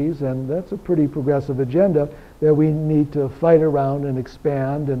technologies, and that's a pretty progressive agenda that we need to fight around and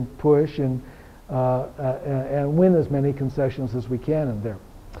expand and push and win as many concessions as we can in there.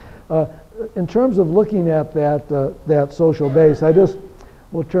 In terms of looking at that social base, I just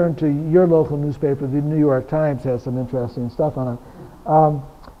will turn to your local newspaper. The New York Times has some interesting stuff on it.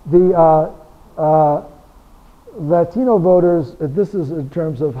 The Latino voters, this is in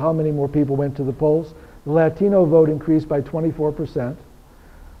terms of how many more people went to the polls. The Latino vote increased by 24%.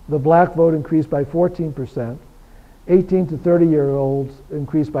 The black vote increased by 14%. 18 to 30-year-olds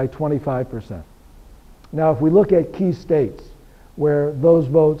increased by 25%. Now, if we look at key states where those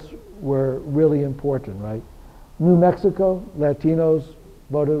votes were really important, right? New Mexico, Latinos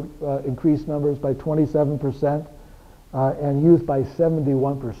voted, increased numbers by 27%, and youth by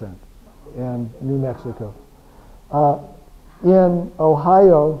 71% in New Mexico. In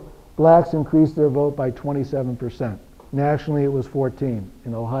Ohio, blacks increased their vote by 27%. Nationally, it was 14.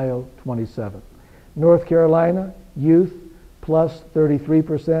 In Ohio, 27. North Carolina, youth plus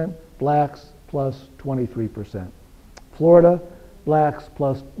 33%, blacks plus 23%. Florida, blacks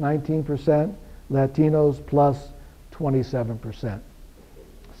plus 19%, Latinos plus 27%.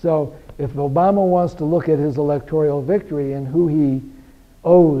 So if Obama wants to look at his electoral victory and who he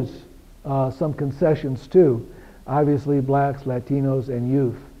owes some concessions to, obviously blacks, Latinos, and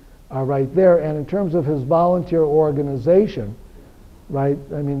youth are right there. And in terms of his volunteer organization, right,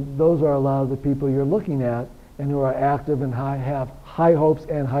 I mean, those are a lot of the people you're looking at and who are active and have high hopes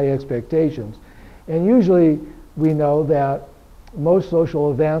and high expectations. And usually we know that most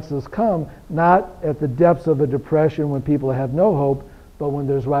social advances come not at the depths of a depression when people have no hope, but when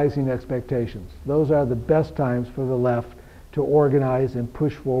there's rising expectations. Those are the best times for the left to organize and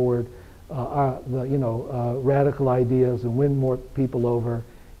push forward radical ideas and win more people over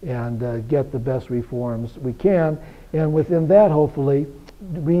and get the best reforms we can. And within that, hopefully,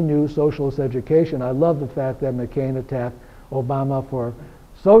 renew socialist education. I love the fact that McCain attacked Obama for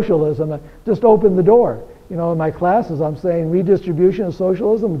socialism. Just opened the door. You know, in my classes, I'm saying redistribution of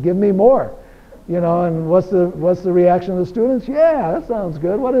socialism, give me more. You know, and what's the reaction of the students? Yeah, that sounds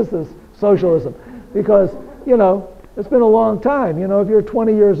good. What is this socialism? Because, you know, it's been a long time. You know, if you're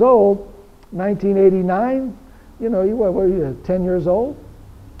 20 years old, 1989, you know, what were you, 10 years old?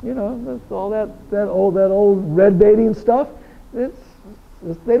 You know, that's all that old red baiting stuff.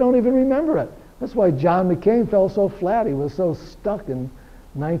 They don't even remember it. That's why John McCain fell so flat. He was so stuck in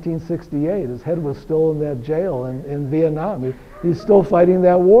 1968. His head was still in that jail in Vietnam. He's still fighting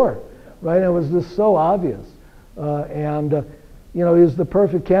that war, right? And it was just so obvious. You know, he was the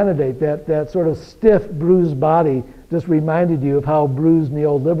perfect candidate. That sort of stiff, bruised body just reminded you of how bruised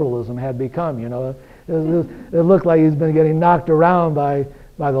neoliberalism had become. You know, it looked like he's been getting knocked around by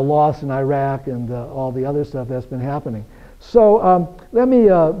the loss in Iraq and all the other stuff that's been happening. So let me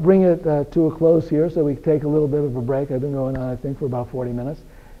bring it to a close here so we can take a little bit of a break. I've been going on, I think, for about 40 minutes.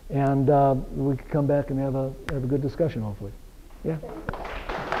 And we can come back and have a good discussion, hopefully. Yeah?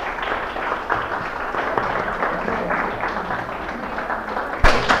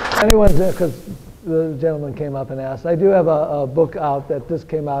 anyone's, because the gentleman came up and asked, I do have a book out that just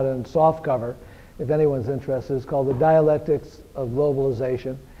came out in softcover, if anyone's interested. It's called The Dialectics of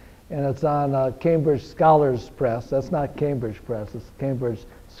Globalization, and it's on Cambridge Scholars Press. That's not Cambridge Press, it's Cambridge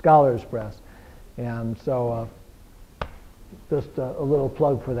Scholars Press. And so just a little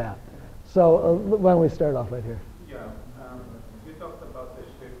plug for that. So why don't we start off right here? Yeah, you talked about the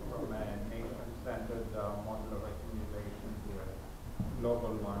shift from a nation-centered model of accumulation to a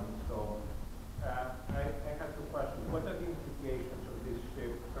global one. So I have two questions. What are the implications of this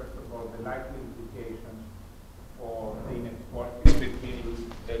shift? First of all, the likely implications for the inequality between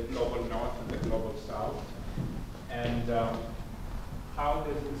the global north and the global south? And how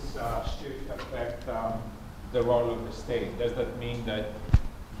does this shift affect the role of the state? Does that mean that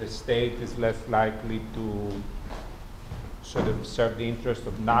the state is less likely to sort of serve the interest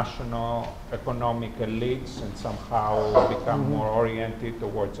of national economic elites and somehow become more oriented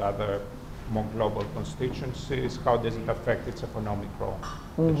towards other more global constituencies? How does it affect its economic role?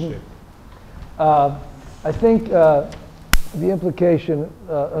 The shift? I think the implication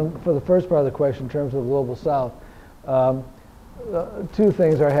for the first part of the question in terms of the global south, two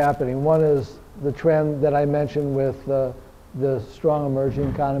things are happening. One is the trend that I mentioned with the strong emerging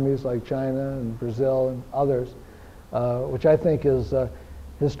economies like China and Brazil and others, which I think is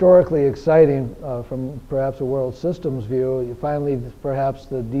historically exciting from perhaps a world systems view. Finally, perhaps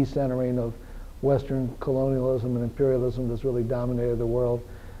the decentering of Western colonialism and imperialism that's really dominated the world,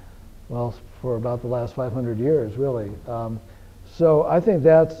 well, for about the last 500 years, really. So I think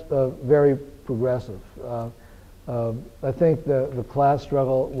that's very progressive. I think the class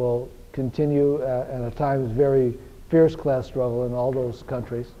struggle will continue, and at times very fierce class struggle in all those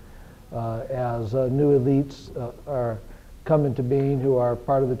countries as new elites are come into being who are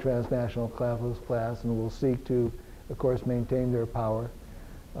part of the transnational capitalist class and will seek to, of course, maintain their power.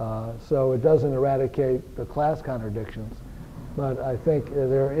 So it doesn't eradicate the class contradictions, but I think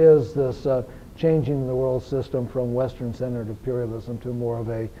there is this changing the world system from Western-centered imperialism to more of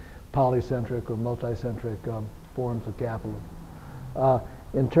a polycentric or multicentric forms of capitalism.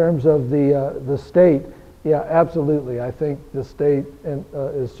 In terms of the state, yeah, absolutely. I think the state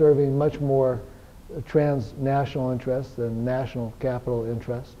is serving much more transnational interests than national capital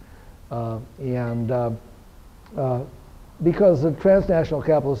interests. Because the transnational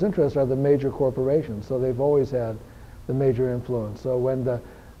capitalist interests are the major corporations, so they've always had the major influence. So when the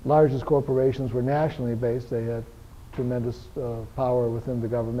largest corporations were nationally based, they had tremendous power within the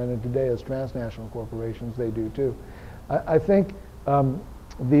government, and today as transnational corporations, they do too. I think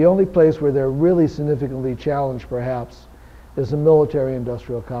the only place where they're really significantly challenged, perhaps, is the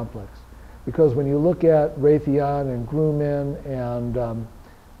military-industrial complex. Because when you look at Raytheon and Grumman and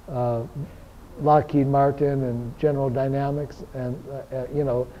Lockheed Martin and General Dynamics and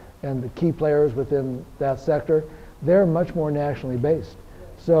and the key players within that sector, they're much more nationally based.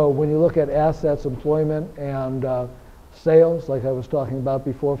 So when you look at assets, employment, and sales, like I was talking about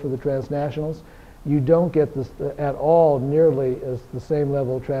before for the transnationals, you don't get this at all nearly as the same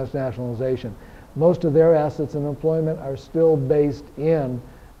level of transnationalization. Most of their assets and employment are still based in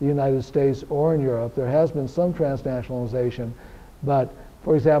the United States or in Europe. There has been some transnationalization, but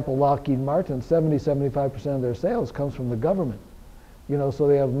for example, Lockheed Martin, 70–75% of their sales comes from the government. So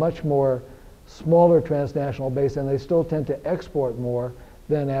they have much more smaller transnational base, and they still tend to export more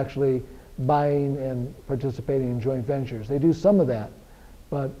than actually buying and participating in joint ventures. They do some of that,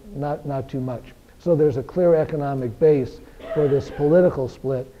 but not too much. So there's a clear economic base for this political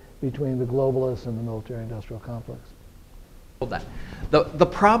split between the globalists and the military-industrial complex. The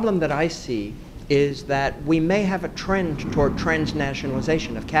problem that I see is that we may have a trend toward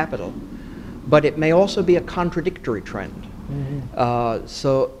transnationalization of capital, but it may also be a contradictory trend.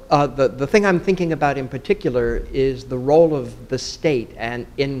 The thing I'm thinking about in particular is the role of the state and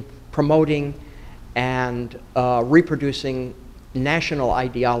in promoting and reproducing national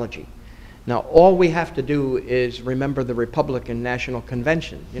ideology. Now, all we have to do is remember the Republican National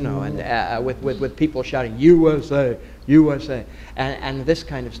Convention, and with people shouting "USA, USA," and this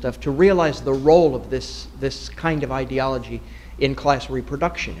kind of stuff, to realize the role of this kind of ideology in class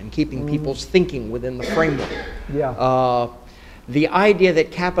reproduction and keeping people's thinking within the framework. Yeah. The idea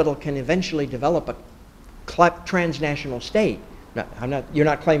that capital can eventually develop a transnational state. No, you're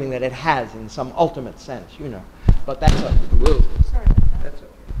not claiming that it has in some ultimate sense, but that's a. Whoa, sorry. That's okay.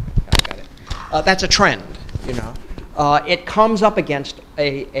 I got it. That's a trend, It comes up against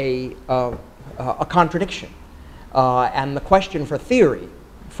a contradiction, and the question for theory,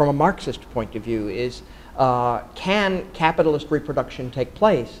 from a Marxist point of view, is can capitalist reproduction take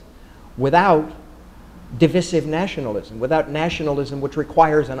place without divisive nationalism, without nationalism which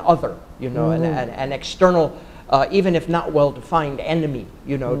requires an other, you know, an external, even if not well-defined enemy,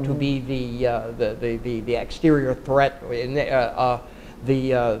 you know, to be the exterior threat.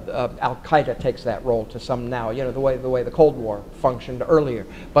 Al-Qaeda takes that role to some now, you know, the way the Cold War functioned earlier.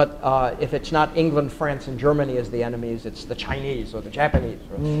 But if it's not England, France, and Germany as the enemies, it's the Chinese or the Japanese,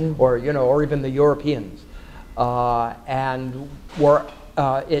 or you know, or even the Europeans, and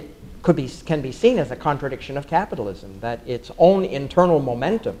it can be seen as a contradiction of capitalism, that its own internal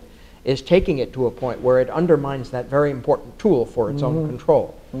momentum is taking it to a point where it undermines that very important tool for its own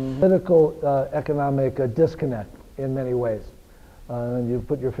control. Political economic disconnect in many ways. And you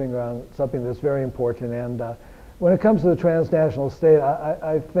put your finger on something that's very important. And when it comes to the transnational state,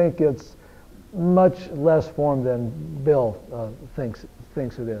 I think it's much less formed than Bill thinks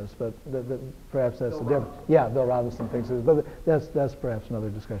it is. But perhaps that's the difference. Yeah, Bill Robinson thinks it is. But that's perhaps another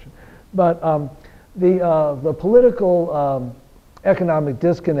discussion. But the political economic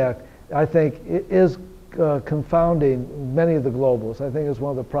disconnect, I think, is confounding many of the globalists. I think it's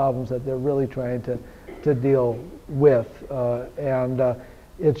one of the problems that they're really trying to deal with, and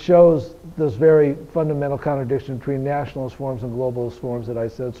it shows this very fundamental contradiction between nationalist forms and globalist forms that I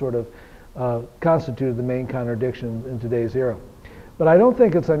said sort of constituted the main contradiction in today's era. But I don't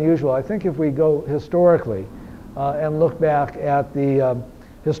think it's unusual. I think if we go historically and look back at the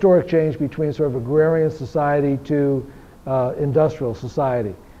historic change between sort of agrarian society to industrial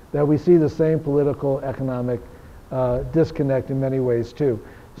society, that we see the same political economic disconnect in many ways too.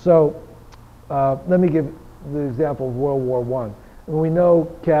 So let me give the example of World War I. And we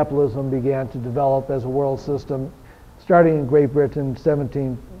know capitalism began to develop as a world system starting in Great Britain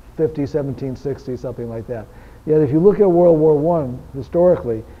 1750, 1760, something like that. Yet if you look at World War I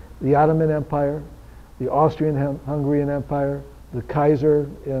historically, the Ottoman Empire, the Austrian-Hungarian Empire, the Kaiser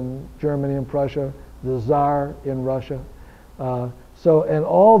in Germany and Prussia, the Tsar in Russia. And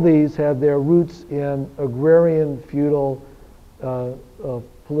all these had their roots in agrarian feudal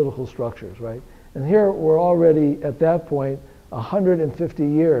political structures, right? And here we're already at that point 150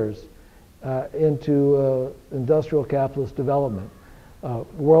 years into industrial capitalist development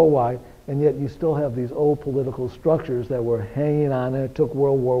worldwide, and yet you still have these old political structures that were hanging on, and it took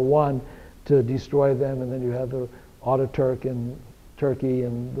World War I to destroy them, and then you have the Ataturk in Turkey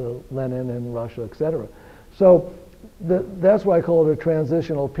and the Lenin in Russia, etc. So that's why I call it a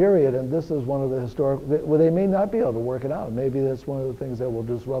transitional period, and this is one of the historic, well, they may not be able to work it out. Maybe that's one of the things that will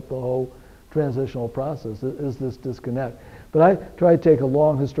disrupt the whole transitional process, is this disconnect. But I try to take a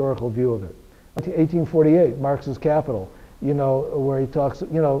long historical view of it. 1848, Marx's Capital, you know, where he talks,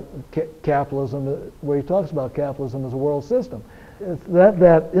 you know, capitalism, where he talks about capitalism as a world system.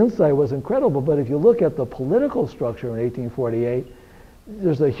 That insight was incredible, but if you look at the political structure in 1848,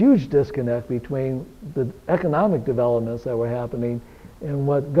 there's a huge disconnect between the economic developments that were happening and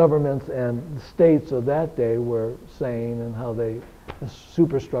what governments and states of that day were saying and how they, the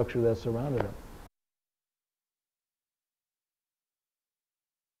superstructure that surrounded them.